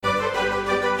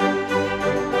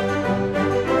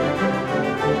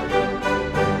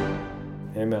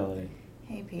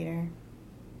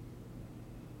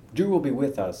Drew will be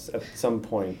with us at some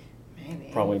point, Maybe.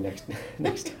 probably next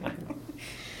time.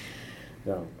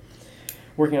 So,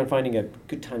 working on finding a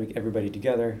good time to get everybody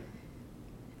together,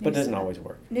 but it doesn't always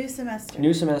work. New semester.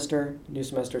 New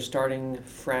semester, starting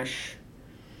fresh.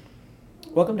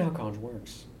 Welcome to How College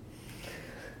Works.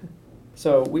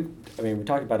 So we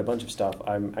talked about a bunch of stuff.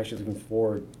 I'm actually looking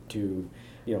forward to,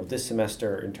 this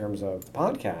semester in terms of the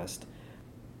podcast.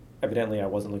 Evidently, I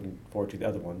wasn't looking forward to the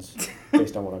other ones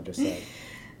based on what I've just said.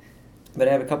 But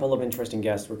I have a couple of interesting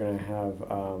guests. We're going to have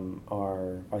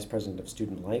our Vice President of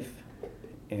Student Life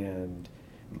and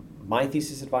my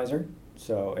thesis advisor,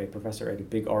 so a professor at a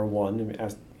big R1, and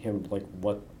asked him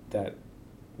what that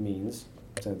means,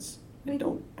 since I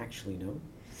don't actually know.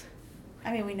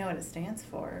 I mean, we know what it stands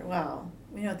for. Well,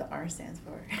 we know what the R stands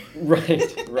for.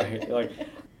 Right.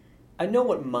 I know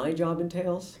what my job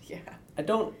entails. Yeah. I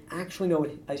don't actually know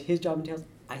what his job entails.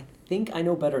 I think I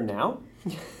know better now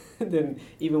than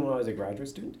even when I was a graduate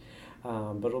student.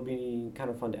 But it'll be kind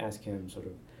of fun to ask him sort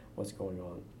of what's going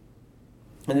on.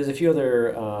 And there's a few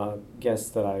other guests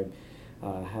that I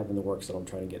have in the works that I'm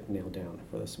trying to get nailed down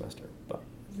for this semester. But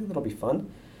I think that'll be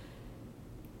fun.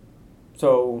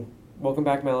 So, welcome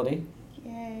back, Melody.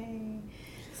 Yay.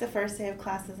 It's the first day of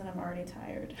classes and I'm already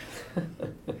tired.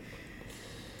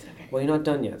 It's okay. Well, you're not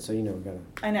done yet, so gotta...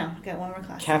 I know. I've got one more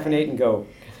class Caffeinate today. and go.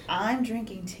 I'm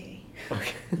drinking tea.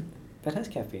 Okay. That has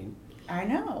caffeine. I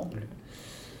know.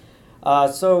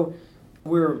 So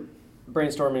we're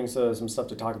brainstorming some stuff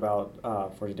to talk about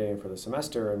for today and for the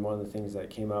semester, and one of the things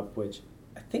that came up, which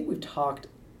I think we've talked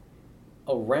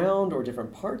around or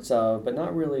different parts of, but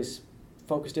not really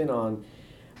focused in on,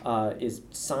 is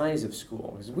size of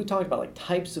school. Because we talked about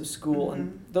types of school,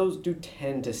 and those do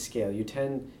tend to scale. You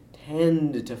tend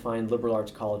to find liberal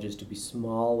arts colleges to be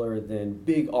smaller than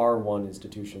big R1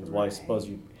 institutions. Well, I suppose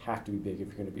you have to be big if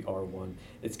you're going to be R1.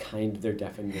 It's kind of their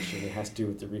definition. It has to do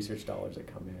with the research dollars that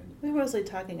come in. We were mostly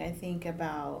talking, I think,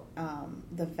 about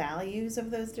the values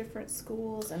of those different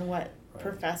schools and what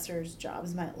professors'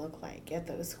 jobs might look like at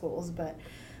those schools. But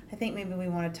I think maybe we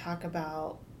want to talk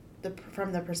about,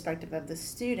 from the perspective of the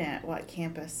student, what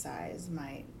campus size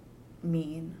might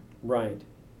mean. Right.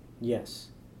 Yes.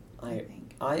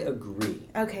 I agree.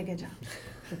 Okay, good job.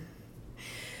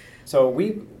 So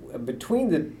between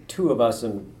the two of us,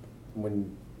 and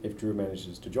if Drew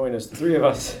manages to join us, the three of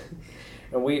us,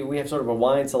 and we have sort of a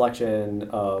wide selection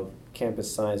of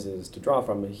campus sizes to draw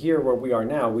from. Here where we are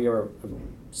now, we are a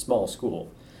small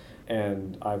school,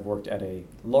 and I've worked at a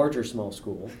larger small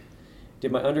school.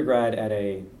 Did my undergrad at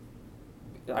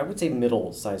I would say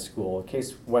middle-sized school,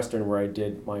 Case Western, where I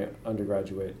did my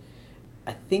undergraduate.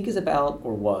 I think was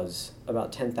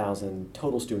about 10,000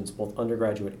 total students, both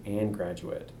undergraduate and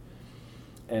graduate.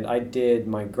 And I did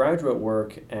my graduate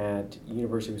work at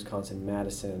University of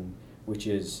Wisconsin-Madison, which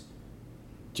is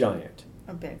giant.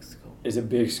 A big school. It is a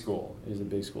big school.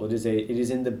 It is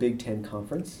in the Big Ten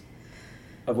Conference,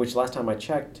 of which last time I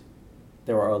checked,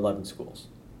 there are 11 schools.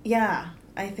 Yeah,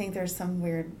 I think there's some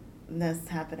weirdness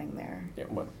happening there. Yeah,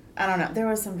 well, I don't know. There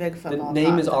was some big football. The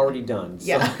name is already done. So,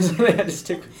 Yeah. so they had to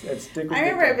stick with I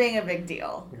remember it being a big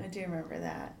deal. I do remember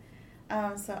that.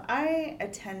 So I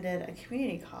attended a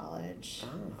community college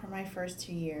for my first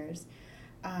 2 years,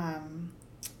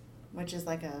 which is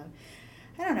I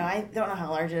don't know how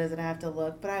large it is, and I have to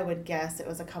look, but I would guess it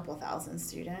was a couple thousand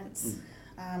students.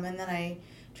 And then I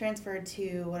transferred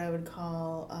to what I would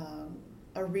call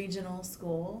a regional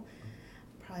school,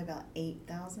 probably about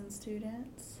 8,000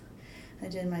 students. I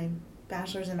did my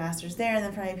bachelor's and master's there, and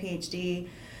then for my PhD,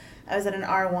 I was at an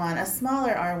R1, a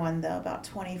smaller R1 though, about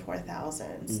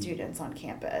 24,000 students on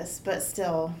campus, but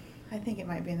still, I think it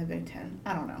might be in the Big Ten.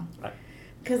 I don't know,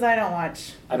 because I don't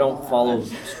watch. I don't follow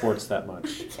sports that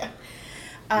much. Yeah.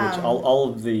 Which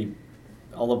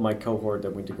all of my cohort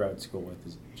that went to grad school with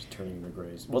is just turning in their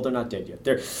graves. Well, they're not dead yet.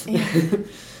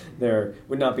 They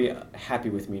would not be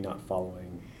happy with me not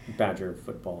following Badger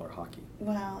football or hockey.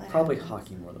 Well, probably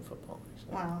hockey more than football.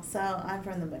 Actually. Wow, so I'm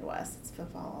from the Midwest. It's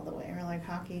football all the way, or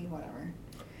hockey, whatever.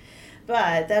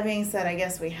 But that being said, I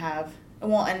guess we have,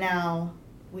 and now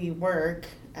we work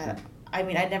at, I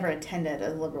never attended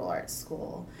a liberal arts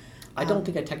school. I don't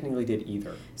think I technically did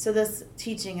either. So this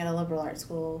teaching at a liberal arts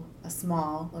school, a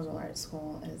small liberal arts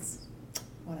school, is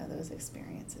one of those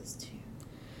experiences too.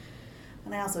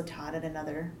 And I also taught at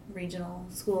another regional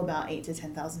school, about 8,000 to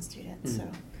 10,000 students.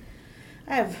 So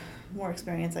I have more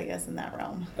experience, I guess, in that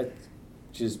realm.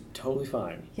 Which is totally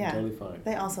fine. Yeah. Totally fine.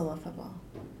 They also love football.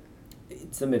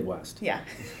 It's the Midwest. Yeah.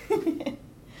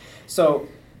 So,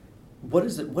 what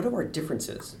are our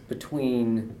differences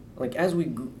between, as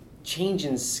we change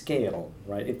in scale,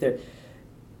 right?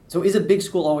 So is a big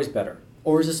school always better?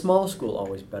 Or is a small school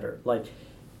always better? Like,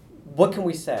 what can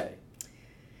we say?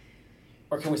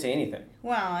 Or can we say anything?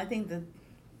 Well, I think that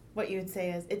what you would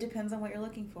say is it depends on what you're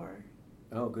looking for.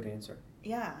 Oh, good answer.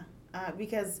 Yeah,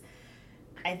 because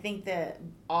I think that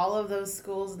all of those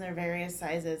schools in their various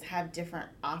sizes have different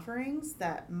offerings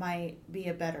that might be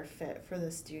a better fit for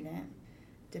the student,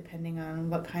 depending on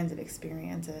what kinds of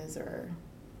experiences or,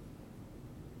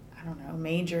 I don't know,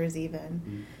 majors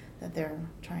even that they're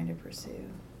trying to pursue.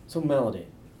 So, Melody,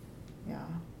 Yeah.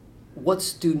 what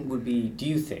student do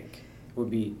you think, would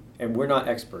be, and we're not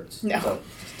experts, No. so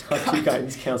talk to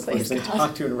guidance counselors Please, and God.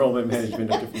 talk to enrollment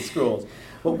management of different schools.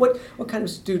 But what kind of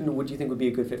student would you think would be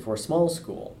a good fit for a small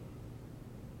school?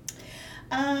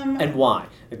 And why?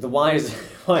 Like the why is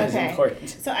important.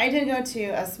 So I did go to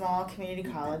a small community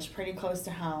college pretty close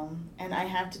to home, and I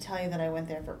have to tell you that I went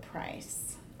there for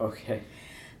price. Okay.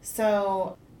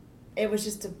 So it was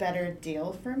just a better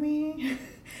deal for me.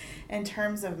 In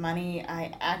terms of money,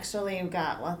 I actually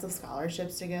got lots of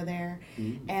scholarships to go there,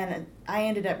 and I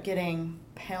ended up getting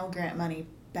Pell Grant money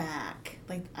back.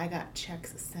 Like, I got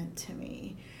checks sent to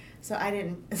me. So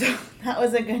that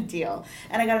was a good deal.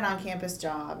 And I got an on-campus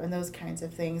job and those kinds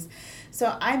of things.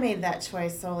 So I made that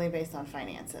choice solely based on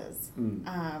finances,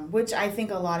 which I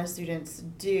think a lot of students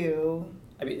do.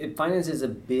 I mean, finance is a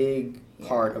big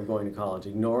part of going to college.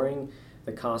 Ignoring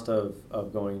the cost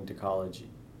of going to college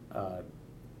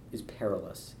is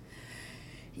perilous.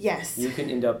 Yes. You can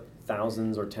end up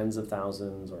thousands or tens of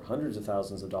thousands or hundreds of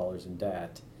thousands of dollars in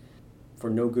debt for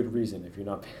no good reason if you're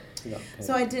not paying.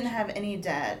 So I didn't have any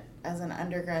debt as an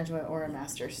undergraduate or a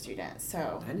master's student.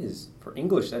 So that is, for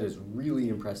English, that is really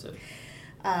impressive.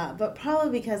 But probably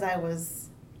because I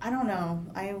don't know,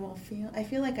 I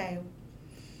feel like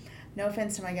no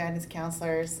offense to my guidance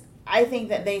counselors, I think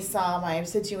that they saw my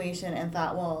situation and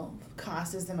thought, well,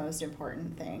 cost is the most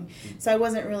important thing. So I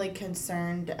wasn't really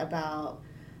concerned about,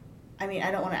 I mean,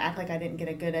 I don't want to act like I didn't get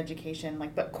a good education,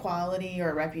 but quality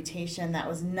or reputation, that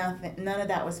was nothing, none of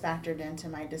that was factored into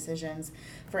my decisions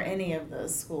for any of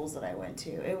those schools that I went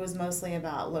to. It was mostly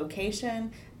about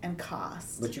location and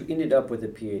cost. But you ended up with a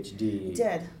PhD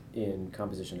in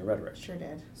composition and rhetoric. Sure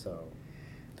did. So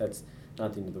that's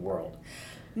not the end of the world.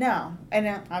 No, and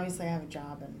obviously I have a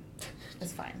job and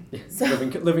it's fine. Yeah, so,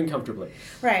 living comfortably.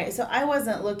 Right, so I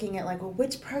wasn't looking at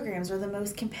which programs are the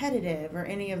most competitive or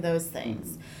any of those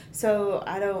things. So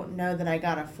I don't know that I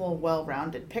got a full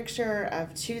well-rounded picture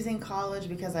of choosing college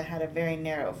because I had a very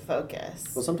narrow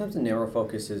focus. Well, sometimes a narrow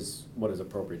focus is what is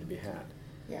appropriate to be had.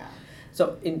 Yeah.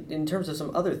 So in terms of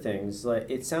some other things,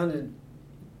 it sounded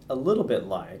a little bit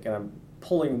like, and I'm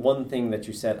pulling one thing that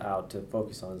you set out to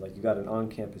focus on, is you got an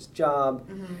on-campus job.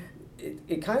 Mm-hmm.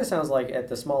 It kind of sounds like at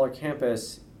the smaller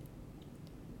campus,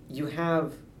 you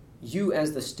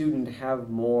as the student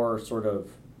have more sort of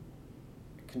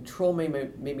control,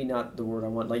 maybe not the word I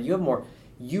want.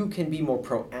 You can be more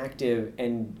proactive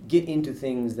and get into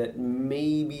things that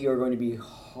maybe are going to be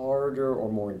harder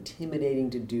or more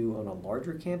intimidating to do on a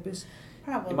larger campus.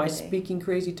 Probably. Am I speaking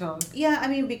crazy talk? Yeah, I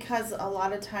mean, because a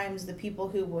lot of times the people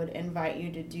who would invite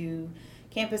you to do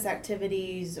campus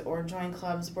activities or join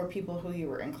clubs were people who you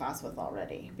were in class with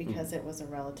already, because it was a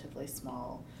relatively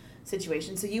small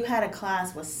situation. So you had a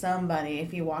class with somebody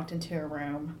if you walked into a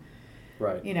room,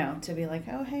 right? To be like,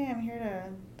 oh, hey, I'm here to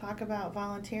talk about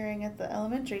volunteering at the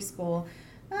elementary school.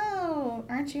 Oh,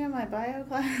 aren't you in my bio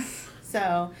class?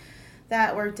 So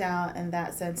that worked out in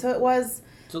that sense. So it was...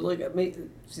 So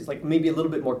it's maybe a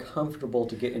little bit more comfortable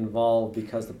to get involved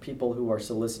because the people who are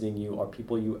soliciting you are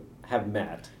people you have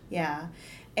met. Yeah.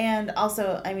 And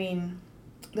also, I mean,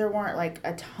 there weren't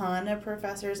a ton of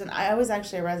professors, and I was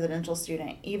actually a residential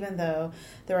student, even though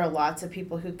there are lots of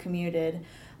people who commuted.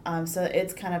 So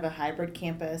it's kind of a hybrid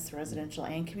campus, residential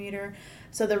and commuter.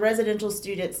 So the residential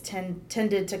students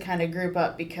tended to kind of group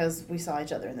up because we saw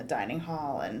each other in the dining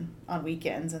hall and on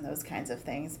weekends and those kinds of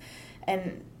things.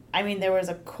 And I mean, there was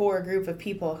a core group of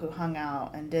people who hung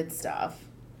out and did stuff.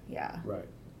 Yeah. Right.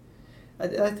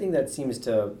 I think that seems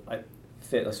to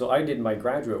fit. So I did my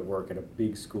graduate work at a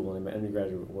big school and my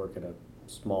undergraduate work at a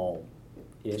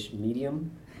small-ish,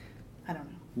 medium? I don't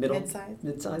know. Middle?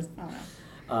 Mid-size? I don't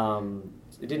know.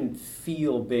 It didn't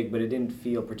feel big, but it didn't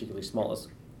feel particularly small. This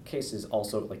case is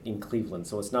also in Cleveland,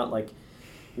 so it's not like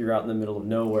you're out in the middle of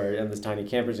nowhere in this tiny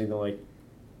campus. The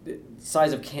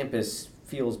size of campus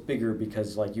feels bigger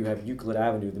because you have Euclid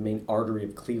Avenue, the main artery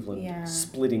of Cleveland,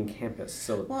 splitting campus.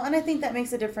 So well, and I think that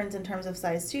makes a difference in terms of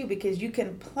size too, because you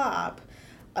can plop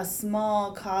a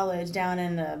small college down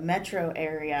in a metro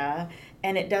area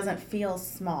and it doesn't feel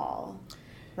small,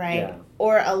 right? Yeah.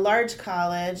 Or a large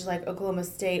college like Oklahoma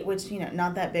State, which,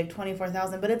 not that big,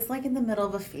 24,000, but it's like in the middle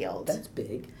of a field. That's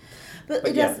big.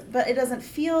 But yeah. But it doesn't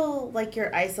feel like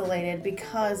you're isolated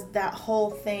because that whole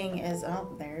thing is,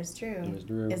 there's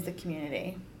Drew. Is the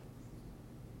community.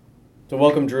 So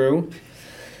welcome, Drew.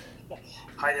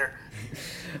 Hi there.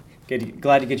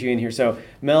 Glad to get you in here. So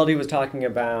Melody was talking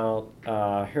about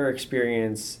her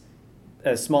experience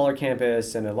at a smaller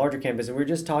campus and a larger campus, and we were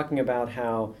just talking about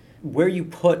how where you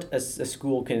put a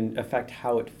school can affect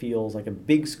how it feels. Like a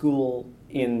big school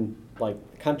in like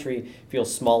the country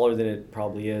feels smaller than it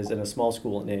probably is, and a small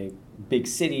school in a big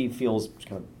city feels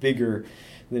kind of bigger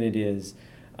than it is.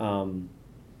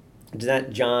 Does that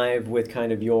jive with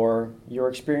kind of your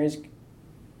experience?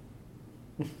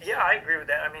 Yeah, I agree with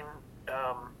that. I mean,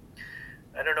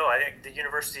 I don't know. I think the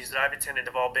universities that I've attended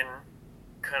have all been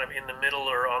kind of in the middle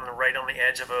or on the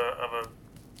edge of a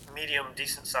medium,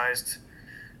 decent sized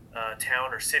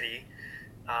town or city.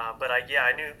 But I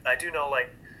do know, like,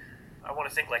 I want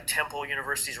to think like Temple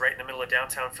University is right in the middle of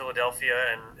downtown Philadelphia,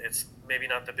 and it's maybe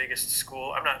not the biggest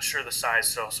school. I'm not sure the size,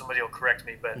 so somebody will correct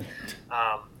me, but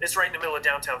it's right in the middle of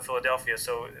downtown Philadelphia,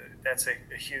 so that's a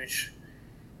huge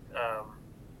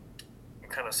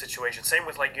kind of situation. Same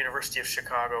with like University of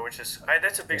Chicago, which is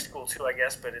that's a big school too, I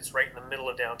guess, but it's right in the middle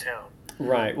of downtown.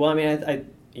 Right. Well, I mean,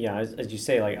 as you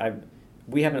say, like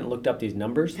we haven't looked up these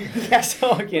numbers, Yeah.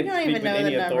 so I can't speak with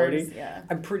any authority. Numbers, yeah.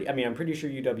 I'm pretty sure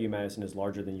UW-Madison is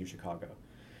larger than UChicago,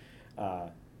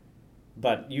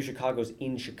 but UChicago's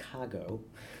in Chicago,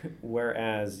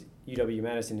 whereas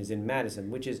UW-Madison is in Madison,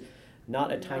 which is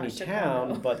not a tiny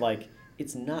town, but like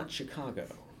it's not Chicago.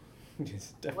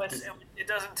 It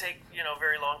doesn't take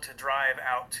very long to drive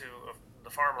out to the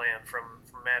farmland from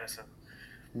Madison.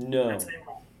 No. And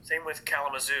same with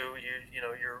Kalamazoo.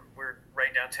 We're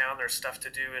right downtown. There's stuff to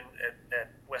do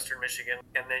at Western Michigan,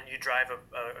 and then you drive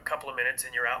a couple of minutes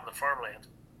and you're out in the farmland.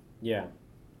 Yeah,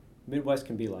 Midwest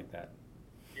can be like that.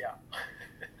 Yeah.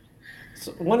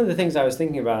 So one of the things I was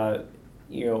thinking about,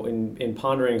 in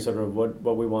pondering sort of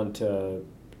what we want to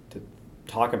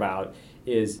talk about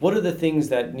is what are the things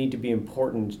that need to be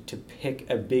important to pick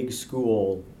a big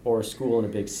school or a school in a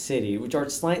big city, which are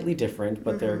slightly different,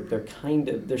 but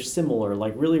they're similar.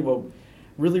 Like really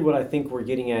what I think we're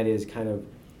getting at is kind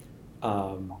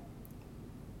of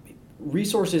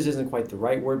resources isn't quite the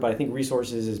right word, but I think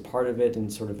resources is part of it,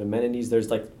 and sort of amenities.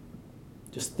 There's like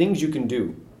just things you can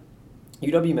do.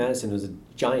 UW-Madison was a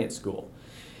giant school,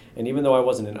 and even though I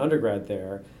wasn't an undergrad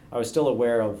there, I was still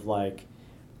aware of like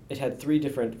it had 3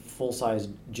 different full-size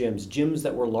gyms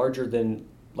that were larger than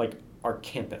like our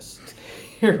campus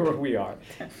here where we are.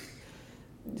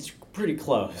 It's pretty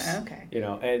close. Okay.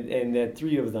 And there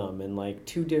 3 of them, and like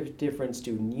 2 different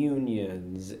student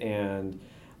unions, and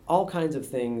all kinds of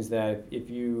things that if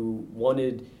you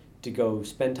wanted to go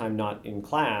spend time not in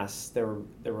class, there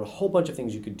were a whole bunch of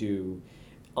things you could do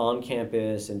on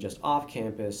campus and just off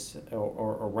campus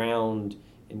or around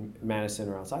in Madison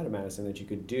or outside of Madison that you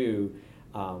could do.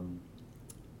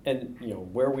 And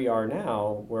where we are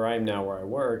now, where I am now, where I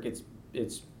work, it's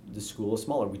the school is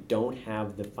smaller. We don't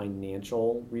have the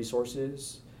financial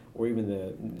resources or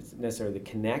even necessarily the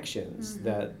connections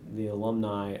that the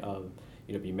alumni of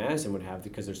UW-Madison would have,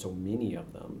 because there's so many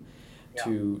of them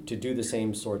to do the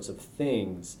same sorts of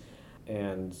things.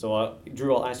 And so,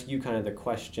 Drew, I'll ask you kind of the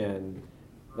question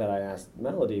that I asked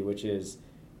Melody, which is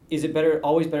it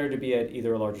always better to be at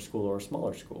either a larger school or a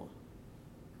smaller school?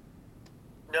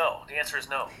 No, the answer is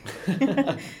no.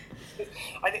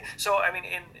 I think so. I mean,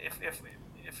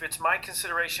 if it's my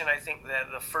consideration, I think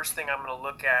that the first thing I'm going to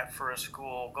look at for a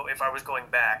school, if I was going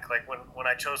back, like when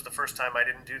I chose the first time, I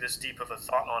didn't do this deep of a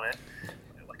thought on it,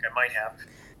 like I might have.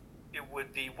 It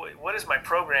would be, what is my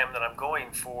program that I'm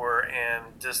going for,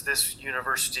 and does this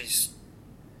university's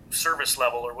service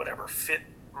level or whatever fit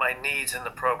my needs in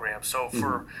the program? So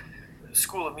for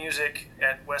School of Music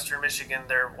at Western Michigan,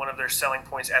 one of their selling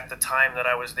points at the time that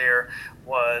I was there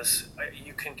was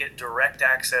you can get direct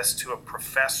access to a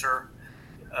professor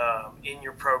in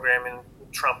your program in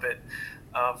trumpet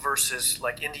versus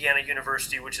like Indiana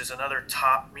University, which is another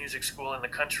top music school in the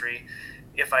country.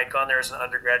 If I'd gone there as an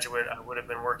undergraduate, I would have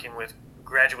been working with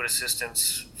graduate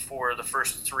assistants for the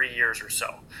first 3 years or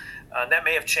so. That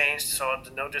may have changed, so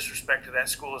no disrespect to that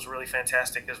school, is really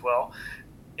fantastic as well.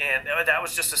 And that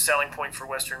was just a selling point for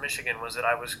Western Michigan, was that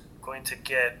I was going to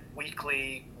get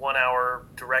weekly 1-hour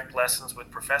direct lessons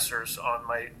with professors on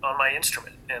my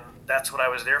instrument, and that's what I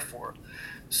was there for.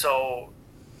 So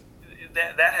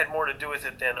that had more to do with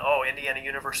it than, Indiana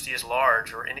University is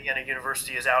large, or Indiana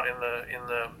University is out in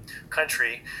the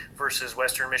country, versus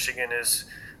Western Michigan is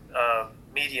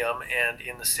medium and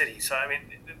in the city. So I mean,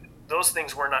 those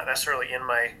things were not necessarily in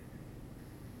my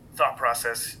thought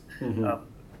process. Mm-hmm.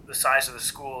 The size of the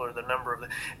school or the number of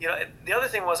the other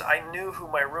thing was I knew who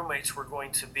my roommates were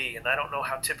going to be, and I don't know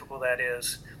how typical that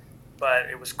is, but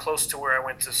it was close to where I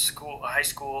went to school, high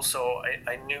school, so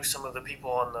I knew some of the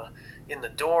people in the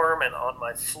dorm and on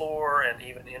my floor and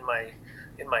even in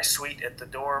my suite at the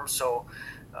dorm. So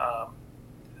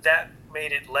that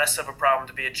made it less of a problem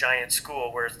to be a giant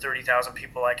school where 30,000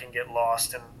 people I can get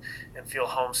lost and feel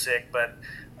homesick, but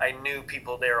I knew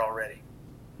people there already.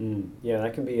 Yeah,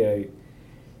 that can be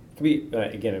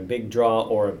again a big draw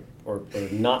or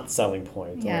not selling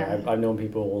point. Yeah. I've known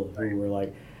people who were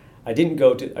like, I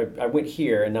went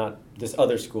here and not this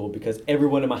other school because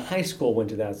everyone in my high school went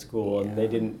to that school, and they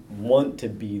didn't want to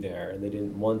be there, and they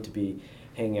didn't want to be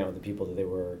hanging out with the people that they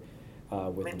were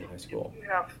with in high school.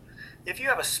 If you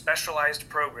have a specialized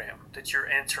program that you're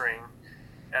entering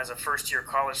as a first-year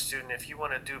college student, if you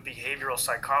want to do behavioral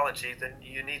psychology, then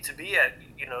you need to be at,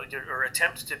 or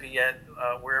attempt to be at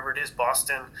wherever it is,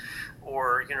 Boston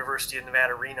or University of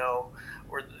Nevada, Reno,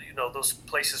 or those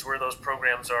places where those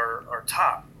programs are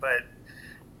top. But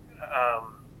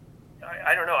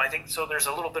I don't know. I think so. There's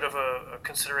a little bit of a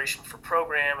consideration for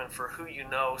program and for who you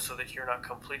know, so that you're not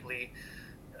completely,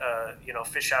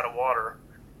 fish out of water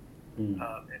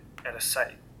at a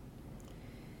site.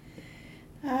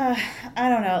 I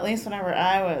don't know. At least whenever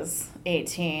I was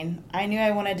 18, I knew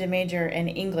I wanted to major in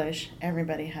English.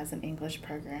 Everybody has an English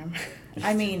program.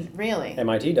 I mean, really.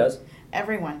 MIT does.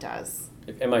 Everyone does.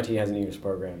 If MIT has an English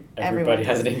program, everybody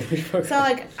has an English program.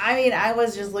 So, I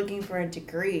was just looking for a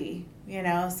degree,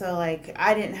 so,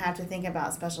 I didn't have to think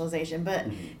about specialization. But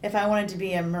if I wanted to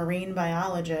be a marine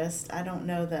biologist, I don't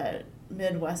know that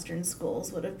Midwestern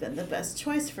schools would have been the best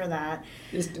choice for that.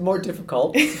 It's more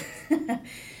difficult.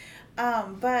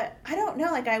 But I don't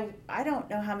know, I don't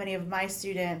know how many of my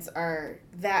students are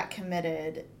that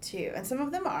committed to, and some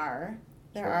of them are.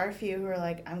 There are a few who are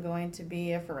like, I'm going to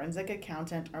be a forensic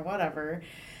accountant or whatever,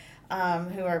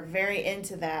 who are very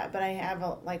into that. But I have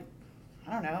I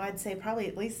don't know, I'd say probably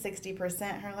at least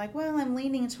 60% are like, well, I'm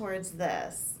leaning towards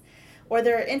this. Or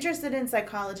they're interested in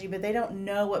psychology, but they don't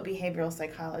know what behavioral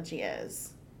psychology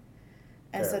is.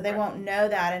 And so they won't know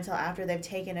that until after they've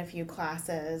taken a few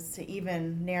classes to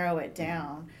even narrow it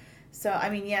down. So,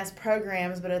 yes,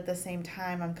 programs, but at the same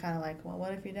time, I'm kind of like, well,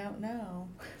 what if you don't know?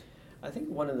 I think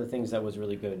one of the things that was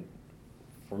really good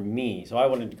for me, so I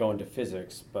wanted to go into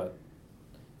physics, but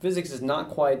physics is not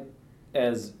quite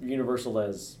as universal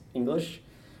as English.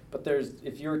 But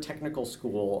if you're a technical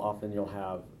school, often you'll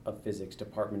have a physics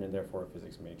department and therefore a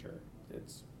physics major.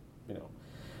 It's,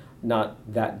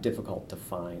 not that difficult to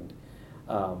find.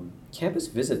 Campus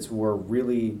visits were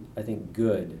really, I think,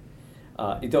 good.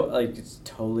 It's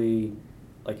totally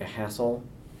like a hassle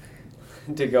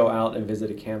to go out and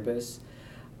visit a campus,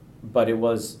 but it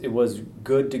was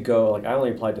good to go. I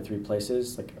only applied to 3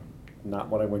 places, not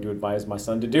what I'm going to advise my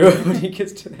son to do when he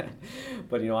gets to that.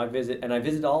 But I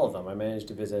visited all of them. I managed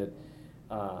to visit.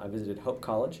 I visited Hope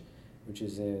College, which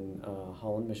is in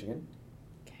Holland, Michigan.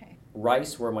 Okay.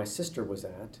 Rice, where my sister was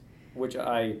at, which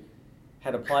I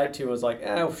had applied to, was like,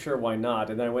 oh, sure, why not?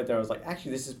 And then I went there, I was like,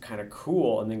 actually, this is kind of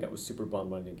cool, and then was super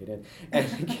bummed when I didn't get in.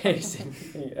 And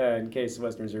in case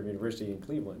Western Reserve University in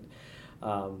Cleveland.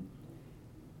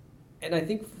 And I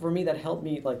think for me, that helped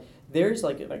me, there's,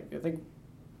 I think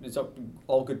it's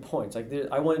all good points.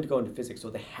 I wanted to go into physics, so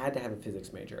they had to have a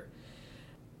physics major.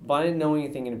 But I didn't know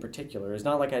anything in particular. It's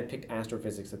not like I had picked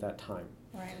astrophysics at that time.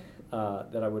 Right.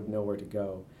 That I would know where to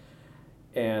go.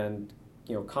 And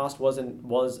cost was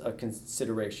a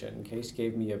consideration. Case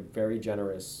gave me a very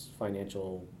generous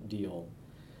financial deal.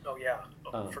 Oh yeah,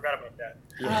 forgot about that.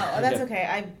 Yeah. Oh, that's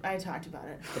okay. I talked about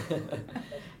it.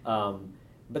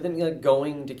 But then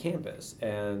going to campus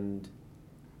and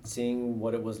seeing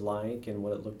what it was like and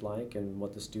what it looked like and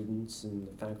what the students and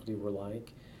the faculty were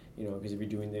like, because if you're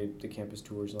doing the campus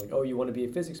tours, oh, you want to be a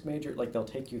physics major, they'll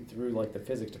take you through the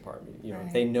physics department.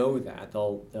 Right. They know that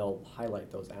they'll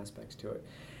highlight those aspects to it.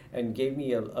 And gave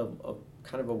me a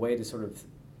kind of a way to sort of,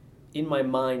 in my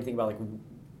mind, think about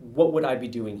what would I be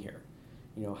doing here?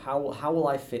 How will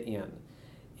I fit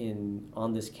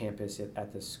on this campus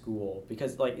at this school?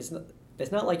 Because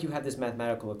it's not like you have this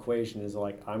mathematical equation. Is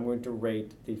I'm going to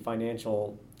rate the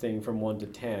financial thing from 1 to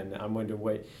 10. I'm going to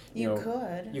wait. You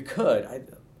could. You could. I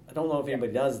don't know if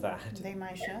anybody does that. They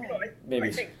might show. Maybe.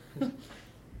 I think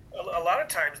a lot of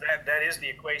times that is the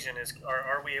equation, is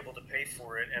are we able to pay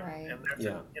for it, and, right. and that's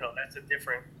that's a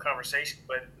different conversation.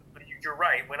 But you're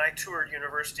right. When I toured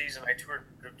universities, and I toured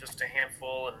just a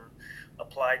handful and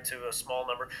applied to a small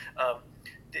number,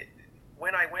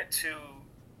 when I went to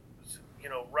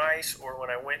Rice, or when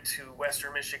I went to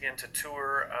Western Michigan to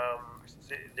tour,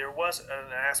 there was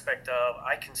an aspect of,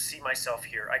 I can see myself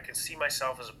here. I can see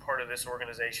myself as a part of this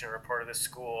organization or a part of this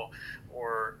school,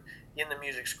 or in the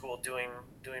music school doing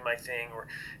my thing. Or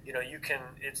you can,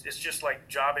 it's just like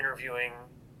job interviewing,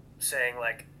 saying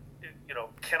like,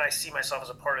 can I see myself as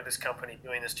a part of this company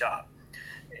doing this job?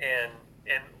 And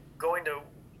going to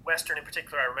Western in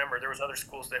particular, I remember there was other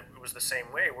schools that it was the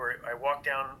same way, where I walked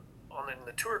down in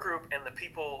the tour group, and the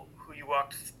people who you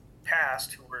walked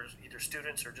past, who were either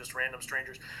students or just random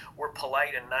strangers, were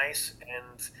polite and nice,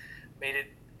 and made it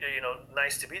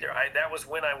nice to be there. That was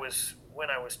when I was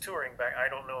touring back. I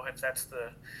don't know if that's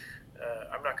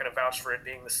I'm not going to vouch for it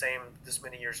being the same this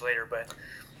many years later, but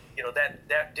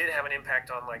that did have an impact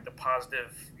on like the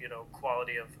positive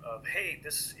quality of hey,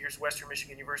 here's Western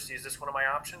Michigan University. Is this one of my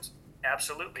options?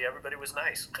 Absolutely. Everybody was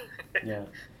nice. Yeah.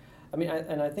 I mean,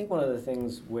 I think one of the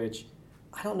things which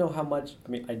I don't know how much,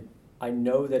 I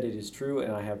know that it is true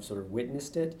and I have sort of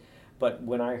witnessed it, but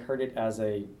when I heard it as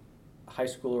a high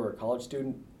schooler or a college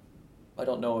student, I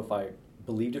don't know if I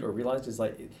believed it or realized it's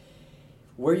like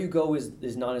where you go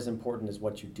is not as important as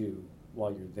what you do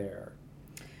while you're there.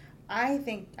 I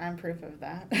think I'm proof of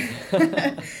that.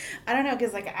 I don't know,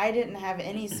 because like I didn't have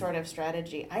any sort of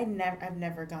strategy. I've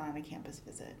never gone on a campus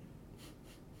visit.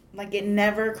 Like it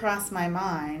never crossed my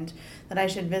mind that I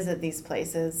should visit these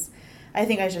places. I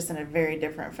think I was just in a very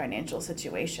different financial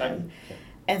situation.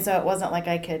 And so it wasn't like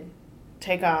I could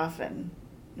take off and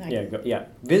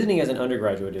visiting as an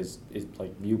undergraduate is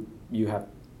like you have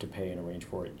to pay and arrange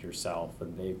for it yourself,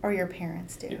 and or your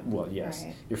parents do. Well, yes,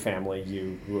 right. Your family,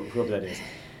 whoever that is.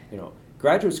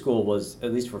 Graduate school was,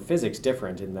 at least for physics,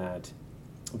 different in that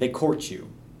they court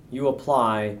you. You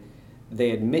apply,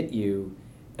 they admit you,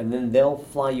 and then they'll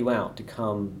fly you out to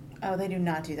come. Oh, they do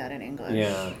not do that in English.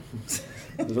 Yeah.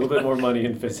 A little bit more money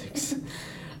in physics.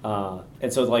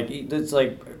 And so like it's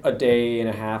like a day and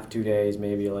a half, 2 days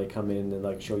maybe, like come in and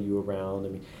like show you around. I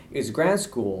mean, it's grad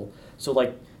school, so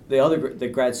like the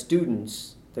grad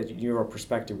students that you're a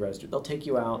prospective grad student, they'll take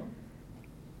you out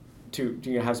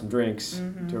to have some drinks,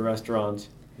 to a restaurant.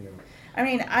 I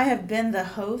mean, I have been the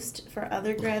host for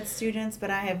other grad students, but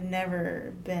I have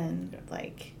never been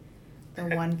like the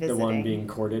one visiting. The one being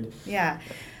courted. Yeah.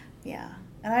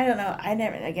 And I don't know.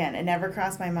 It never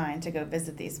crossed my mind to go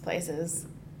visit these places.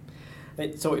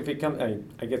 So if it comes,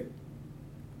 I get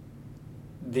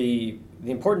the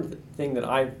important thing that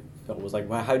I felt was like,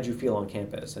 well, how did you feel on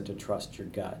campus, and to trust your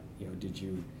gut? Did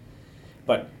you?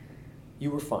 But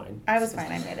you were fine. I was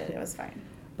fine. I made it. It was fine.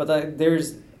 But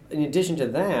there's, in addition to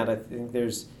that, I think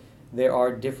there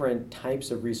are different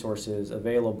types of resources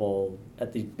available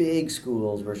at the big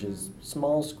schools versus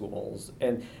small schools,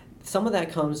 and some of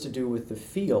that comes to do with the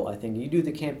feel. I think you do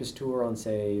the campus tour on,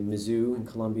 say, Mizzou in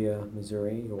Columbia,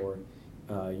 Missouri, or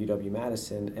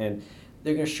UW-Madison, and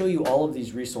they're going to show you all of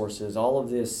these resources, all of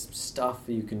this stuff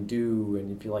that you can do,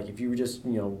 and if you just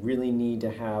really need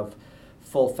to have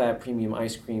full-fat premium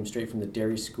ice cream straight from the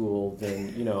dairy school,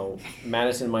 then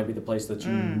Madison might be the place that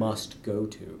you must go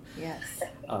to. Yes.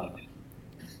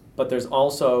 But there's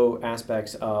also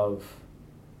aspects of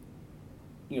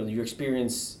your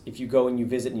experience. If you go and you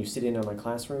visit and you sit in on a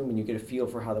classroom and you get a feel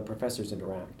for how the professors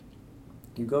interact.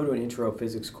 You go to an intro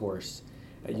physics course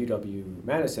at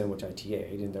UW-Madison, which I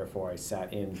TA'd, and therefore I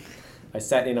sat in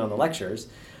on the lectures.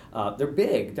 They're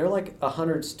big. They're like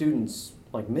 100 students,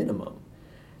 like minimum.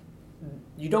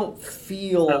 You don't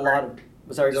feel a lot of.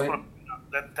 Sorry, go ahead.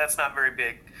 That's not very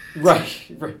big. Right.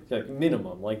 Like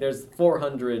minimum. Like there's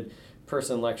 400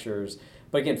 person lectures.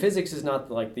 But again, physics is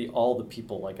not like all the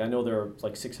people. Like I know there are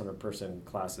like 600 person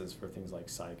classes for things like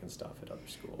psych and stuff at other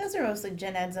schools. Those are mostly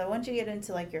gen eds. So once you get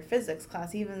into like your physics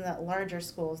class, even the larger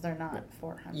schools, they're not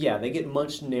 400. Yeah, they get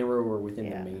much narrower within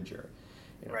the major.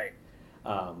 Right.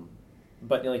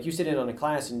 But like you sit in on a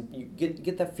class and you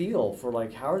get that feel for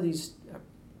like how are these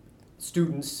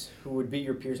students who would be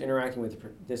your peers interacting with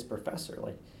this professor?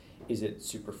 Like, is it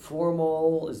super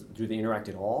formal? Do they interact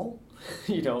at all?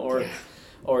 Or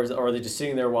are they just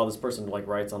sitting there while this person like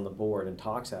writes on the board and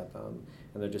talks at them,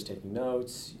 and they're just taking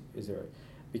notes?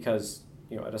 Because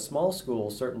at a small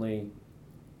school, certainly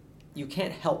you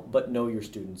can't help but know your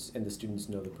students, and the students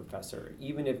know the professor.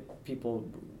 Even if people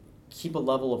keep a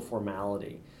level of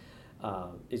formality,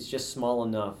 it's just small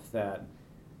enough that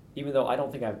even though I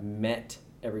don't think I've met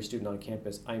every student on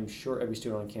campus, I'm sure every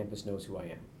student on campus knows who I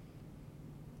am.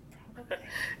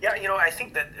 Yeah, I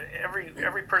think that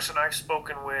every person I've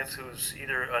spoken with who's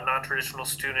either a non-traditional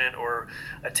student or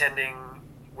attending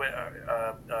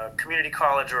community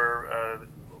college, or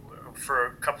for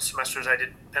a couple semesters I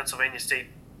did Pennsylvania State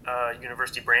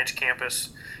university branch campus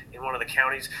in one of the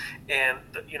counties, and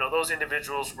those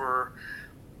individuals were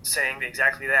saying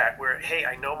exactly that. Where, hey,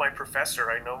 I know my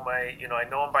professor, I know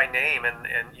him by name,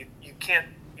 and you can't.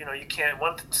 You can't, in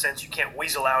one sense, you can't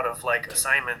weasel out of like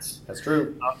assignments. That's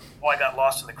true. I got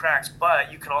lost in the cracks.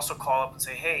 But you can also call up and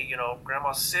say, hey,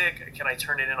 grandma's sick. Can I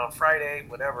turn it in on Friday?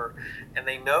 Whatever. And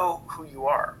they know who you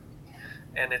are.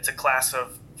 And it's a class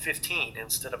of 15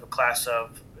 instead of a class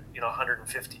of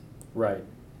 150. Right.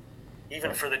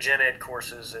 Even for the gen ed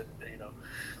courses,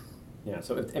 Yeah.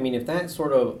 So if that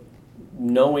sort of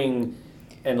knowing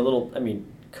and a little,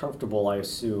 comfortable, I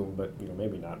assume, but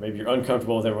maybe not. Maybe you're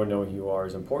uncomfortable with everyone knowing who you are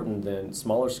is important. Then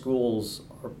smaller schools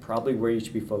are probably where you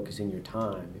should be focusing your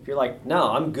time. If you're like,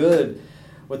 no, I'm good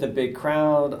with a big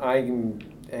crowd. I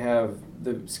can have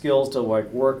the skills to like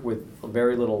work with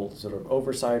very little sort of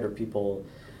oversight or people,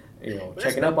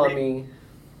 checking up on me.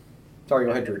 Sorry,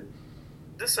 go ahead, Drew.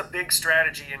 This is a big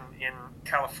strategy in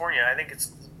California. I think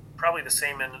it's probably the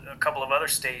same in a couple of other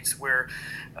states where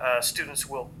students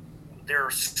will.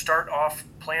 Their start off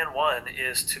plan one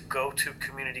is to go to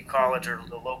community college or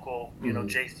the local,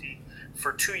 JC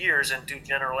for 2 years and do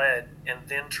general ed, and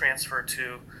then transfer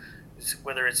to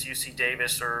whether it's UC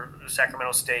Davis or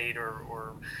Sacramento State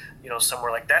or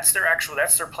somewhere like that's their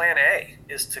plan A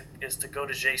is to go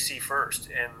to JC first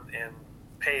and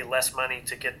pay less money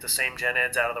to get the same gen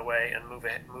eds out of the way and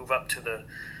move up to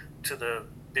the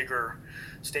bigger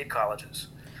state colleges.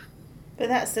 But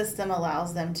that system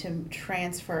allows them to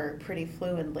transfer pretty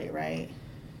fluidly, right?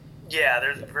 Yeah,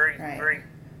 they're very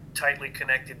tightly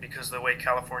connected because of the way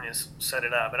California's set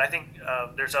it up. And I think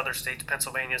there's other states.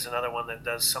 Pennsylvania's another one that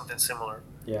does something similar.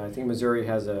 Yeah, I think Missouri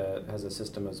has a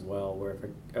system as well where if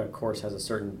a course has a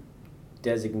certain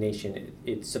designation,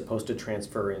 it's supposed to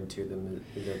transfer into the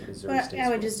Missouri State. I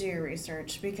would just do your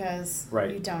research because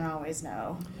you don't always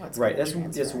know what's going to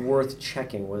transfer. It's worth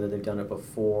checking whether they've done it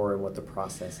before and what the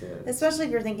process is. Especially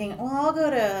if you're thinking, well, I'll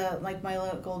go to like my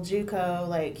local JUCO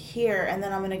like here, and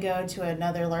then I'm going to go to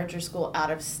another larger school out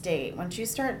of state. Once you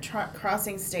start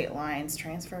crossing state lines,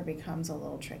 transfer becomes a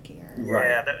little trickier. Right.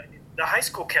 Yeah, the high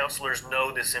school counselors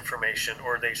know this information,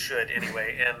 or they should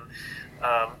anyway, and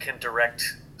can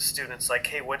direct students like,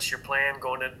 hey, what's your plan?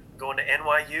 Going to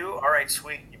NYU? All right,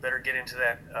 sweet. You better get into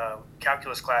that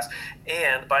calculus class.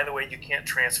 And by the way, you can't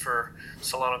transfer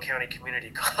Solano County Community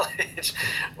College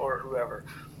or whoever.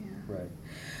 Yeah. Right.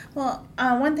 Well,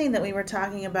 one thing that we were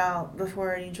talking about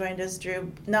before you joined us,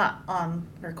 Drew, not on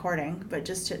recording, but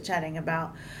just chit-chatting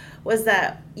about, was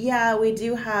that, we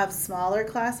do have smaller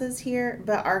classes here,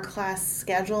 but our class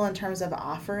schedule in terms of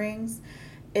offerings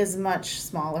is much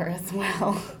smaller as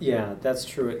well. Yeah, that's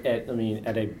true. At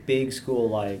a big school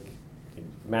like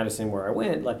Madison, where I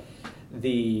went, like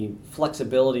the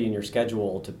flexibility in your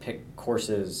schedule to pick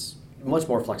courses much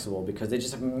more flexible because they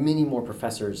just have many more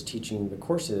professors teaching the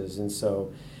courses, and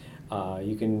so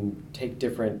you can take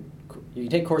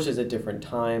courses at different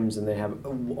times, and they have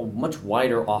a much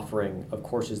wider offering of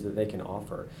courses that they can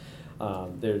offer.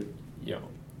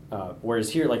 Whereas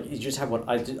here, like, you just have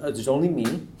there's only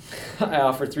me. I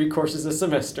offer 3 courses a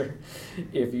semester.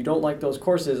 If you don't like those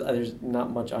courses, there's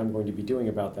not much I'm going to be doing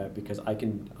about that because I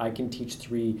can teach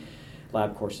 3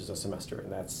 lab courses a semester,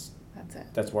 and that's it.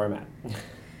 That's where I'm at.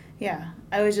 Yeah,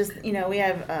 I was just, we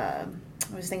have, I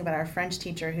was thinking about our French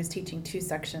teacher who's teaching 2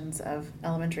 sections of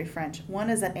elementary French. One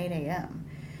is at 8 a.m.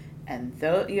 and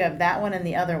you have that one and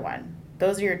the other one.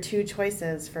 Those are your 2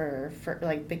 choices for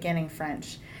like beginning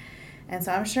French. And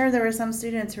so I'm sure there were some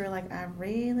students who were like, I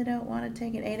really don't want to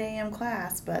take an 8 a.m.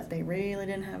 class, but they really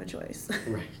didn't have a choice.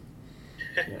 Right.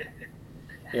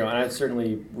 Yeah. And I've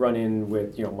certainly run in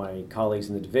with, my colleagues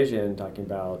in the division talking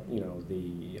about,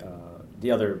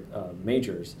 the other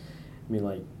majors.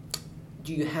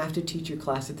 Do you have to teach your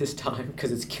class at this time?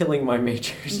 Because it's killing my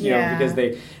majors, because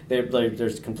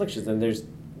there's conflictions and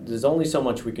there's only so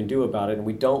much we can do about it, and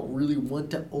we don't really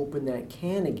want to open that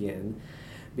can again.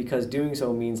 Because doing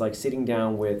so means like sitting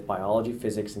down with biology,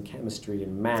 physics, and chemistry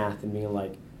and math and being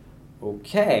like,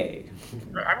 okay.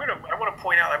 I want to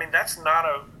point out. That's not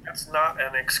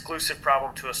an exclusive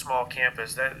problem to a small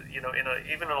campus. That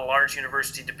even in a large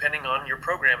university, depending on your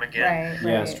program again.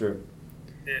 Right. Yeah, it's true.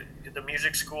 The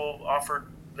music school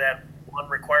offered that one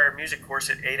required music course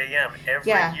at 8 a.m.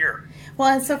 every year. Well,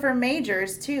 and so for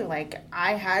majors too, like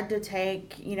I had to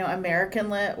take American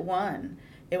Lit 1.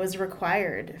 It was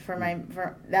required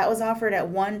that was offered at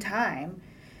one time,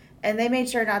 and they made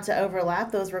sure not to overlap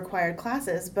those required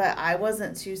classes, but I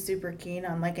wasn't too super keen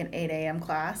on like an 8 a.m.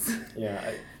 class.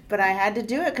 Yeah. But I had to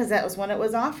do it because that was when it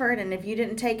was offered, and if you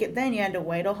didn't take it then, you had to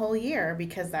wait a whole year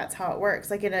because that's how it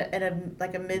works, like in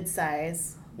a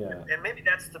mid-size Yeah. And maybe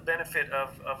that's the benefit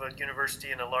of a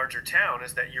university in a larger town,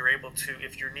 is that you're able to,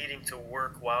 if you're needing to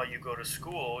work while you go to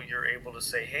school, you're able to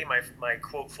say, hey, my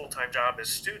quote full-time job is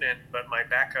student, but my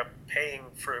backup paying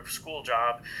for a school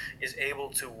job is able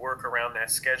to work around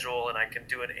that schedule, and I can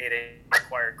do an 8 a.m.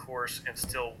 required course and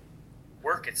still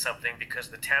work at something because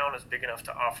the town is big enough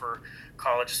to offer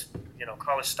college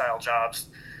style jobs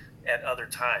at other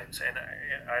times. And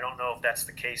I don't know if that's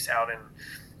the case out in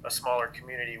a smaller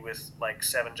community with like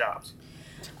 7 jobs.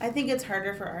 I think it's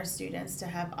harder for our students to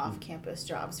have off-campus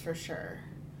jobs for sure.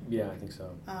 Yeah, I think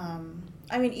so. I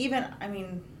think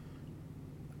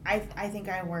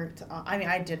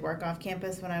I did work off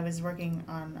campus when I was working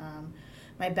on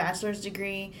my bachelor's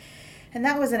degree, and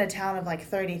that was in a town of like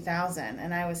 30,000,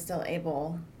 and I was still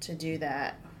able to do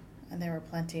that. And there were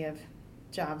plenty of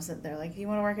jobs that they're like, you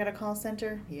want to work at a call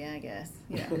center? Yeah, I guess.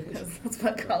 Yeah, that's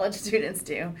what college students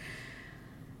do.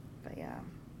 But yeah.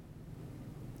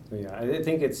 Yeah, I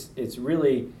think it's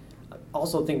really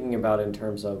also thinking about it in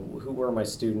terms of who were my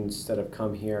students that have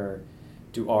come here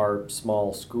to our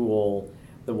small school,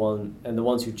 the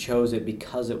ones who chose it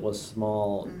because it was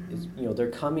small. Mm-hmm. Is, they're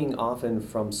coming often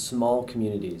from small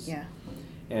communities. Yeah.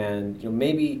 And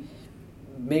maybe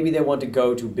they want to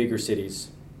go to bigger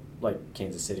cities like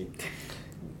Kansas City.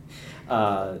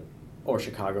 Or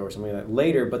Chicago or something like that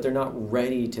later, but they're not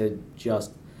ready to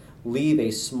just leave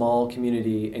a small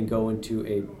community and go into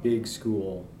a big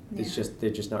school. Yeah. They're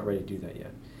just not ready to do that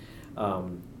yet.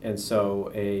 And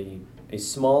so a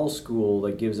small school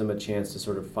that gives them a chance to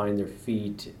sort of find their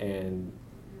feet and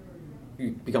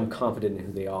become confident in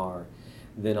who they are,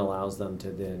 then allows them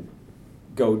to then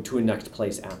go to a next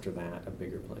place after that, a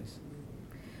bigger place.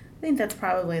 I think that's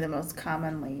probably the most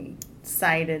commonly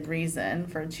cited reason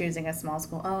for choosing a small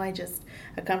school. Oh, I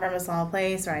come from a small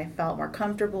place, or I felt more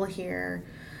comfortable here,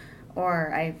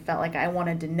 or I felt like I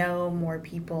wanted to know more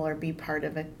people or be part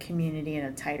of a community in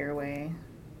a tighter way.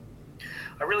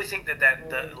 I really think that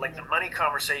the money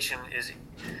conversation is,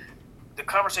 the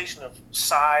conversation of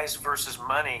size versus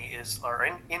money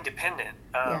are independent.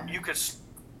 Yeah. You could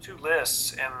 2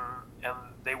 lists and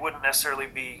they wouldn't necessarily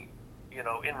be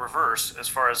in reverse as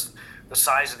far as the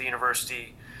size of the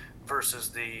university versus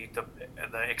the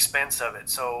expense of it.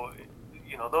 So,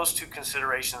 those 2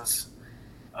 considerations,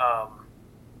 I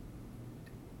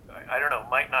don't know,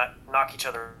 might not knock each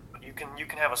other. You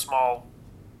can have a small,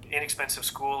 inexpensive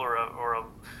school or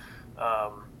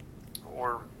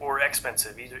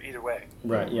expensive, either way.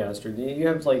 Right. Yeah, that's true. You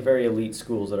have like very elite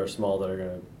schools that are small that are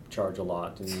going to charge a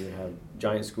lot, and you have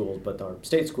giant schools, but there are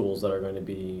state schools that are going to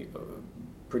be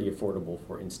pretty affordable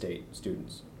for in-state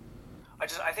students.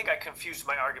 I think I confused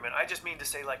my argument. I just mean to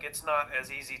say, like, it's not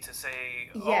as easy to say,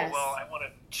 yes. Oh, well, I want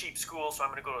a cheap school, so I'm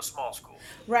going to go to a small school.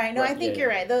 Right. No, right. I think you're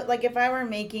right. Like, if I were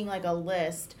making, like, a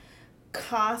list,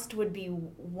 cost would be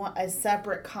a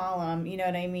separate column, you know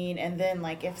what I mean? And then,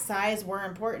 like, if size were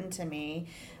important to me,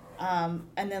 and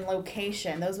then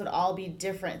location, those would all be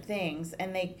different things.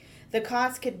 And the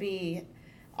cost could be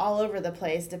all over the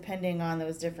place depending on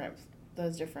those different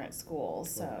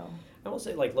schools. So I will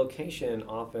say, like, location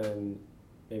often,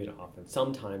 maybe not often,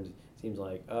 sometimes seems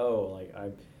like, oh, like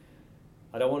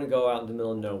I don't want to go out in the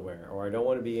middle of nowhere, or I don't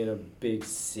want to be in a big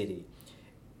city.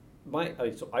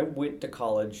 So I went to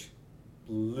college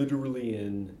literally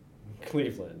in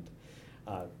Cleveland,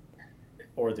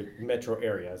 or the metro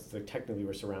area. So technically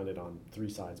we're surrounded on 3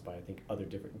 sides by, I think, other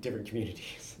different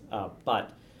communities.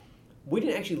 But we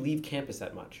didn't actually leave campus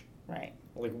that much. Right.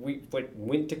 Like, we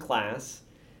went to class,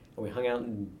 and we hung out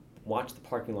and watched the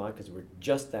parking lot because we're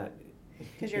just that.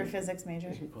 Because you're a physics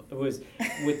major. It was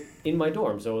in my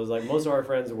dorm, so it was like most of our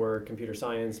friends were computer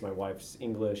science. My wife's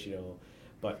English,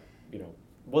 but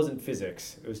wasn't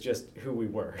physics. It was just who we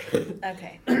were.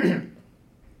 Okay.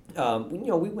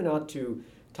 We went out to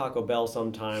Taco Bell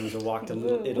sometimes, or walked to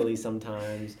Little Italy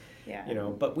sometimes. Yeah.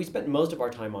 But we spent most of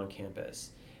our time on campus,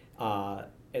 and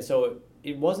so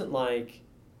it wasn't like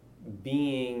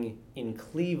being in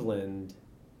Cleveland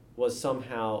was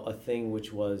somehow a thing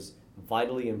which was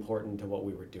vitally important to what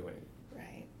we were doing.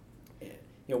 Right.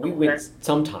 We went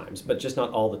sometimes, but just not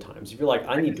all the times. If you're like,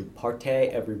 I need to partay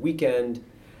every weekend,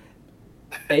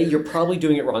 A, you're probably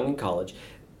doing it wrong in college.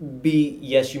 B,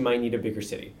 yes, you might need a bigger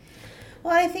city.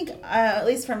 Well, I think, at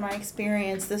least from my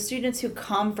experience, the students who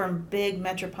come from big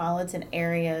metropolitan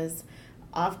areas,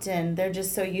 often they're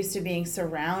just so used to being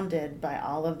surrounded by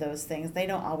all of those things, they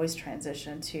don't always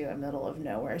transition to a middle of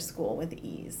nowhere school with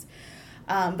ease.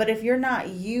 But if you're not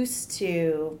used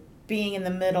to being in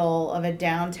the middle of a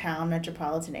downtown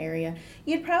metropolitan area,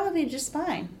 you'd probably be just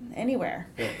fine anywhere.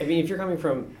 Yeah. I mean, if you're coming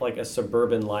from like a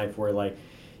suburban life where like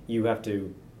you have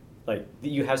to like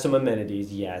you have some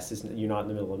amenities. Yes, you're not in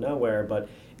the middle of nowhere, but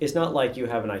it's not like you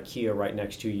have an IKEA right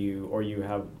next to you, or you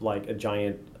have like a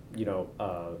giant, I don't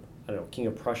know, King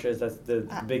of Prussia. That's the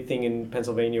big thing in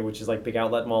Pennsylvania, which is like big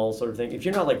outlet mall sort of thing. If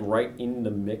you're not like right in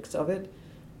the mix of it,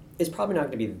 it's probably not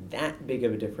going to be that big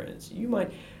of a difference. You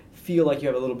might feel like you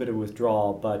have a little bit of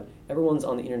withdrawal, but everyone's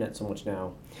on the internet so much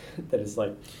now that it's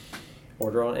like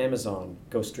order on Amazon,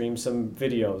 go stream some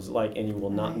videos, like, and you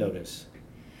will not notice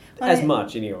as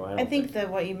much anyway. I think that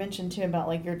what you mentioned too about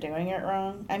like you're doing it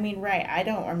wrong. I mean, right? I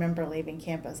don't remember leaving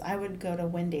campus. I would go to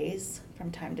Wendy's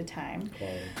from time to time.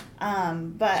 Okay.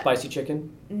 But spicy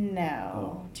chicken?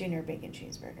 No, Junior Bacon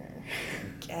Cheeseburger.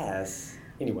 Yes.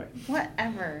 Anyway.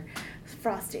 Whatever.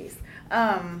 Frosties.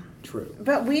 True.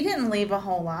 But we didn't leave a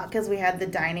whole lot because we had the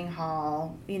dining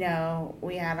hall. We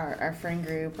had our friend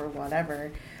group or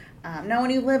whatever. Now,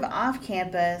 when you live off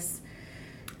campus,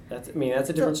 that's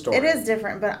a different story. It is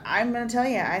different, but I'm going to tell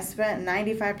you, I spent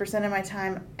 95% of my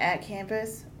time at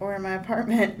campus or in my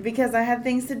apartment because I had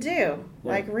things to do,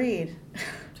 like read.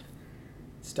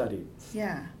 Study.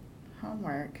 Yeah.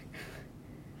 Homework.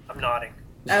 I'm nodding.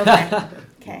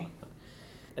 Okay.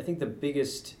 I think the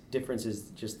biggest difference is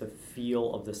just the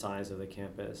feel of the size of the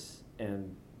campus.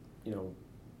 And,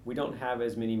 we don't have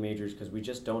as many majors because we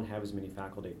just don't have as many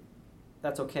faculty.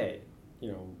 That's okay.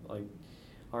 Like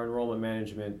our enrollment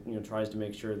management, tries to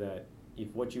make sure that if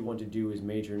what you want to do is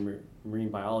major in marine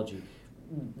biology,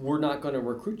 we're not going to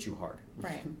recruit you hard.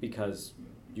 Right. Because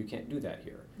you can't do that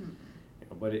here.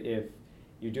 But if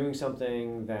you're doing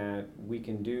something that we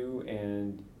can do,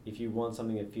 and if you want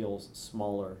something that feels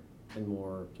smaller and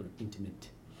more sort of intimate,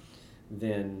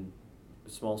 then a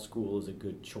small school is a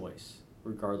good choice,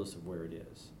 regardless of where it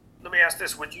is. Let me ask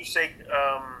this. Would you say,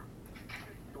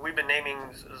 we've been naming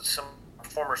some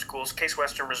former schools, Case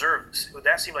Western Reserve, would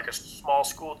that seem like a small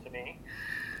school to me?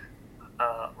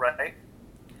 Right?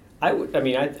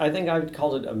 I think I would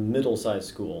call it a middle-sized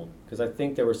school, because I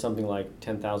think there was something like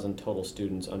 10,000 total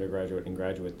students, undergraduate and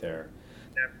graduate there.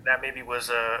 That maybe was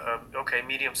a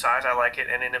medium size. I like it,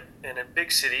 and in a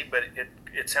big city, but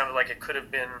it sounded like it could have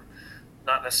been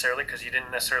not necessarily, because you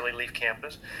didn't necessarily leave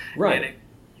campus. Right. And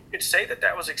you could say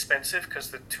that was expensive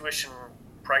because the tuition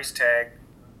price tag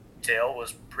detail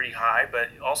was pretty high, but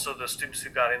also the students who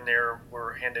got in there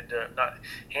were not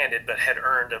handed, but had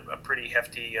earned a pretty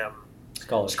hefty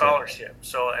scholarship.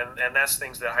 So, and that's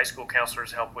things that high school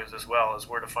counselors help with as well, is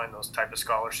where to find those type of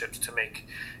scholarships to make,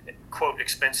 quote,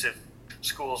 expensive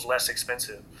schools less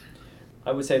expensive.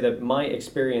 I would say that my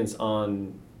experience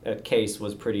at Case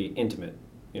was pretty intimate.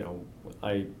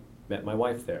 I met my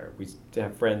wife there. We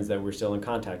have friends that we're still in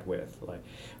contact with. Like,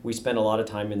 we spent a lot of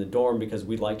time in the dorm because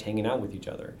we liked hanging out with each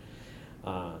other.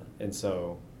 And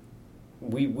so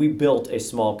we built a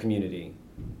small community,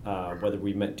 whether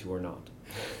we meant to or not.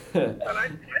 But I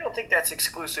don't think that's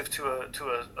exclusive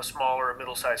to a small or a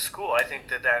middle-sized school. I think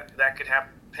that could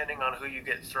happen depending on who you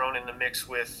get thrown in the mix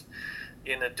with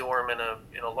in a dorm in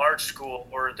a large school,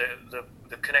 or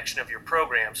the connection of your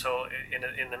program. So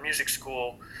in the music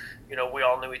school, we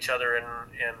all knew each other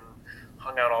and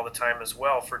hung out all the time as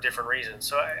well for different reasons.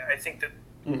 So I think that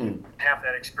have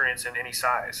that experience in any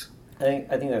size. I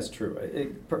think that's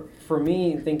true. For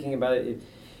me, thinking about it,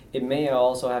 it may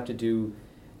also have to do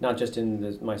not just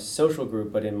in my social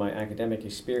group, but in my academic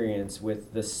experience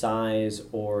with the size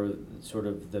or sort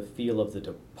of the feel of the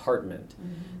department.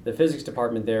 Mm-hmm. The physics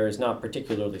department there is not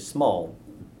particularly small.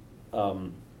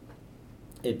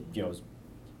 It is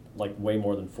like way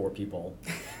more than 4 people.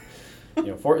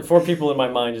 Four people in my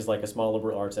mind is like a small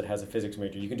liberal arts that has a physics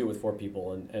major. You can do it with 4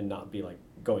 people and not be like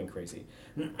going crazy.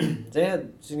 They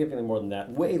had significantly more than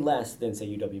that, way less than say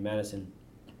UW-Madison.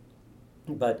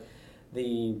 But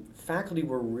the faculty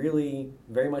were really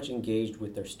very much engaged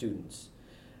with their students.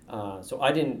 So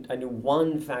I knew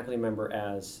one faculty member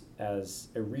as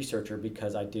a researcher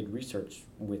because I did research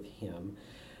with him.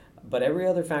 But every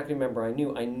other faculty member I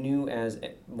knew as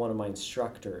one of my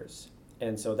instructors.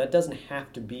 And so that doesn't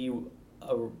have to be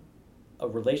a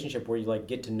relationship where you like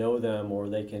get to know them or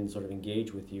they can sort of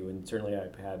engage with you. And certainly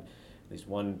I've had at least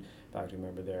one faculty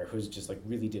member there who's just like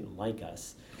really didn't like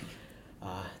us.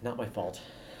 Not my fault.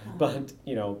 But,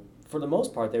 for the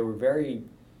most part, they were very,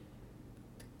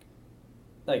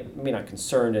 not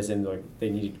concerned as in like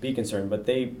they needed to be concerned, but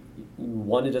they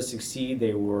wanted us to succeed.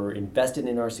 They were invested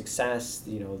in our success.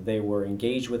 They were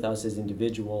engaged with us as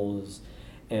individuals.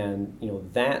 And,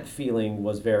 that feeling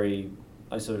was very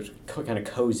sort of kind of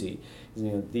cozy.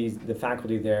 The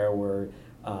faculty there were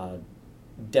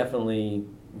definitely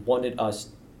wanted us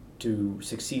to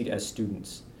succeed as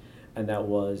students. And that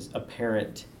was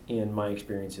apparent in my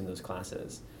experience in those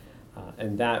classes.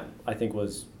 And that, I think,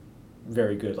 was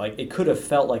very good. Like, it could have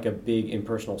felt like a big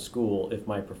impersonal school if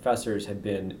my professors had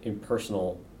been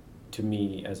impersonal to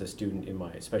me as a student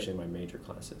especially in my major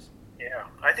classes. Yeah,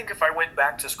 I think if I went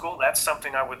back to school, that's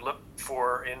something I would look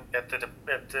for at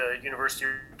the university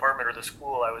department or the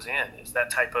school I was in, is that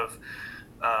type of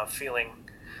feeling,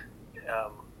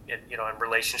 and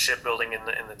relationship building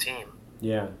in the team.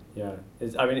 Yeah.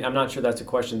 I'm not sure that's a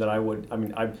question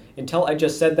that until I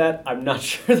just said that, I'm not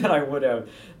sure that I would have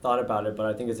thought about it, but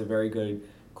I think it's a very good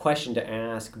question to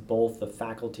ask both the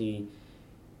faculty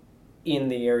in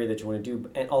the area that you want to do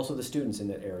and also the students in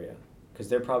that area, because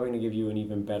they're probably going to give you an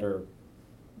even better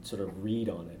sort of read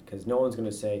on it, because no one's going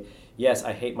to say, yes,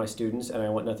 I hate my students and I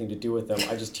want nothing to do with them.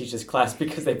 I just teach this class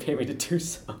because they pay me to do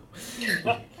so.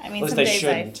 I mean, some days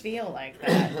I feel like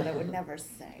that, but I would never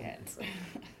say it.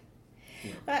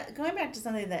 But going back to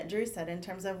something that Drew said in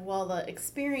terms of, the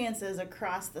experiences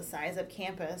across the size of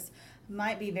campus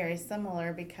might be very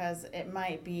similar, because it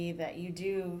might be that you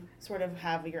do sort of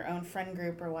have your own friend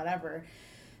group or whatever.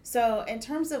 So in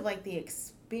terms of like the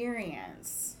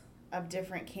experience of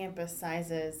different campus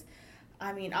sizes,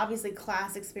 I mean, obviously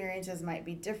class experiences might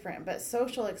be different, but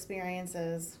social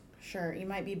experiences, sure, you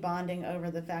might be bonding over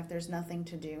the fact there's nothing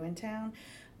to do in town.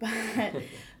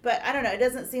 But I don't know, it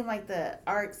doesn't seem like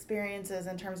our experiences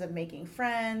in terms of making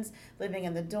friends, living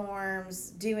in the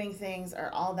dorms, doing things are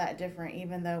all that different,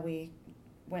 even though we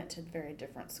went to very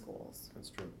different schools. That's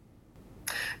true.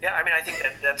 Yeah, I mean, I think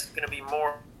that's going to be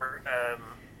more,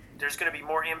 there's going to be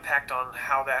more impact on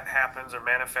how that happens or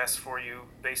manifests for you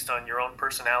based on your own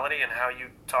personality and how you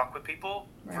talk with people,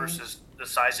 right, versus the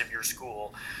size of your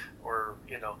school, or,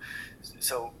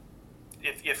 so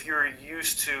if you're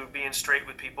used to being straight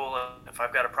with people, if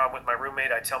I've got a problem with my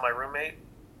roommate, I tell my roommate,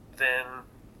 then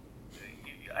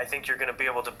I think you're going to be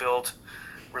able to build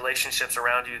relationships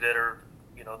around you that are,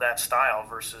 that style,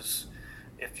 versus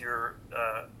if you're,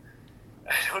 I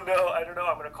don't know,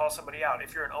 I'm going to call somebody out.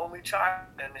 If you're an only child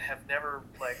and have never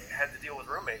had to deal with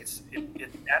roommates,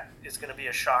 that is going to be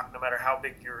a shock no matter how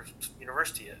big your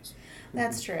university is.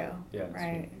 That's true. Yeah,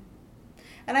 right. True.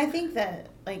 And I think that,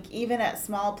 even at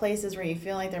small places where you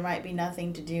feel like there might be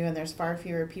nothing to do and there's far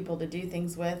fewer people to do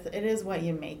things with, it is what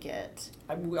you make it.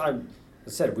 I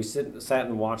said, we sat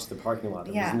and watched the parking lot.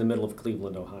 It was in the middle of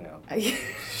Cleveland, Ohio.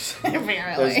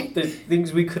 Apparently. There's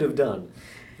things we could have done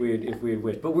if we had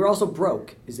wished. But we're also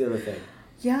broke, is the other thing.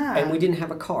 Yeah. And we didn't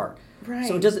have a car. Right.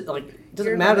 So it doesn't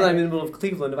matter that I'm in the middle of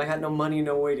Cleveland. If I had no money,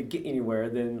 no way to get anywhere,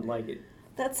 then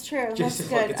That's true. Just That's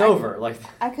good. it's over.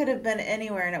 I could have been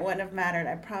anywhere and it wouldn't have mattered.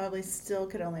 I probably still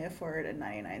could only afford a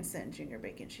 99-cent junior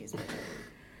bacon cheeseburger.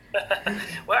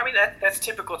 Well, I mean, that's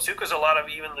typical too, because a lot of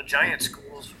even the giant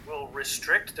schools will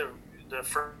restrict the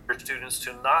first students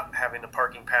to not having a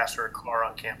parking pass or a car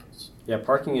on campus. Yeah,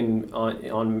 parking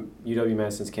on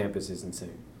UW-Madison's campus is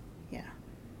insane. Yeah.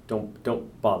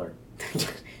 Don't bother.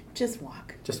 Just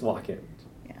walk. Just walk in.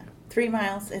 Yeah. 3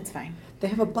 miles, it's fine. They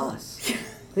have a bus.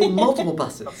 They have multiple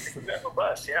buses. They have a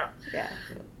bus, yeah. Yeah.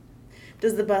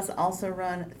 Does the bus also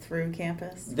run through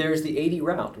campus? There's the 80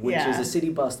 route, which is a city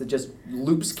bus that just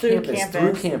loops through campus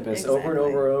exactly. over and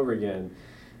over and over again.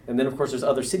 And then, of course, there's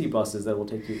other city buses that will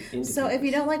take you into So campus. if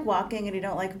you don't like walking and you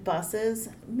don't like buses,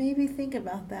 maybe think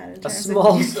about that. In terms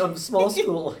a small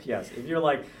school, yes. If you're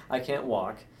like, I can't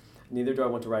walk, neither do I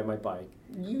want to ride my bike,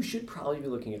 you should probably be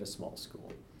looking at a small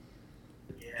school.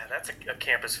 Yeah, that's a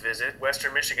campus visit.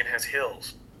 Western Michigan has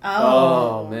hills.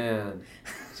 Oh man.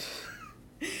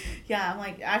 Yeah, I'm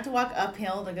like, I have to walk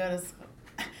uphill to go to school.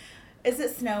 Is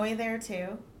it snowy there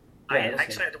too? I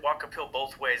actually had to walk uphill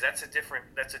both ways. That's a different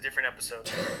episode.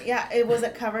 Yeah, was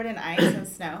it covered in ice and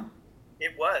snow?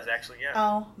 It was actually, yeah.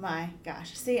 Oh my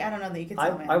gosh. See, I don't know that you could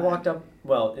tell me. I walked up,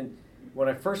 when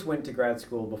I first went to grad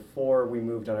school, before we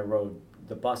moved and I rode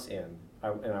the bus in,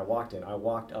 and I walked in. I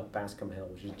walked up Bascom Hill,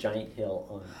 which is a giant hill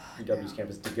on UW's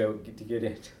campus to get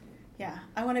in. Yeah,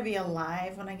 I want to be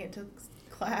alive when I get to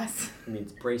class. I mean,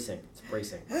 it's bracing. It's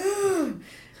bracing.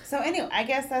 So anyway, I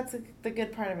guess that's the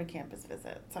good part of a campus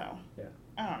visit. So yeah,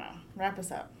 I don't know. Wrap us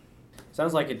up.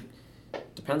 Sounds like it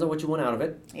depends on what you want out of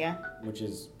it. Yeah. Which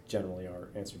is generally our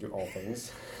answer to all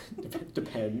things.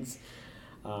 Depends.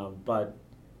 But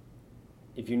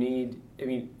if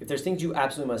there's things you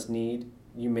absolutely must need,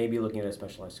 you may be looking at a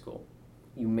specialized school.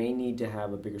 You may need to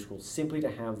have a bigger school simply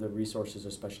to have the resources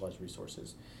or specialized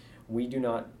resources. We're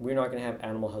not going to have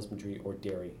animal husbandry or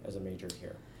dairy as a major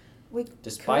here.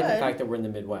 Despite the fact that we're in the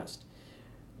Midwest.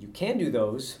 You can do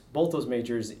both those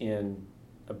majors in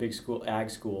a big school, ag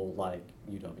school like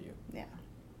UW. Yeah.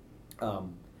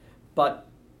 But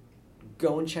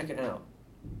go and check it out.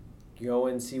 Go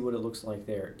and see what it looks like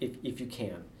there, if you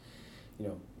can.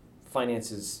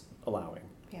 Finances allowing,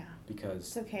 Yeah. because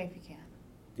It's okay if you can't.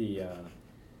 the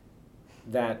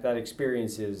that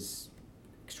experience is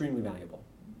extremely valuable.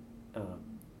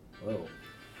 Whoa.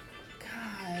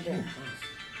 God. And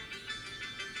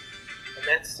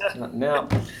that's, Now,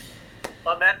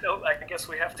 on that note, I guess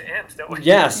we have to end, don't we?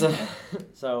 yes.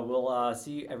 So we'll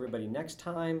see everybody next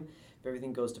time. If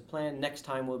everything goes to plan, next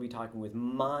time we'll be talking with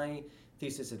my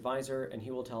thesis advisor, and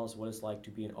he will tell us what it's like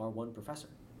to be an R1 professor.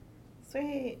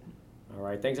 Sweet. All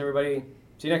right. Thanks, everybody.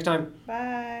 See you next time.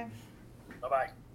 Bye. Bye-bye.